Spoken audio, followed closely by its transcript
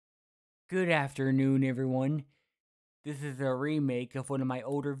Good afternoon, everyone. This is a remake of one of my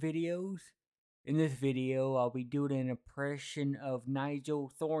older videos. In this video, I'll be doing an impression of Nigel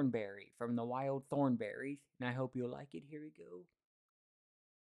Thornberry from the Wild Thornberrys, and I hope you'll like it. Here we go.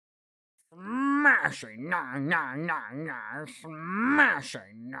 Smashing, nah, nah, nah, nah,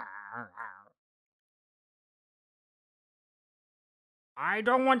 smashing, nah. I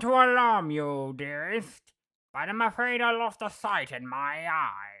don't want to alarm you, dearest, but I'm afraid I lost a sight in my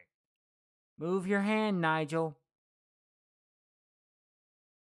eye. Move your hand, Nigel.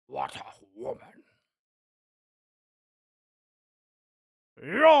 What a woman.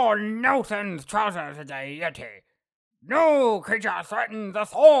 Lord Nelson's trousers is a yeti. No creature threatens the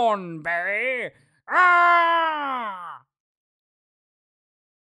Thornberry. Ah!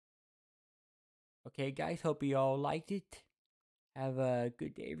 Okay, guys, hope you all liked it. Have a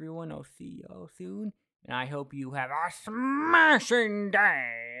good day, everyone. I'll see y'all soon. And I hope you have a smashing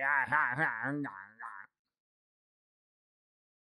day.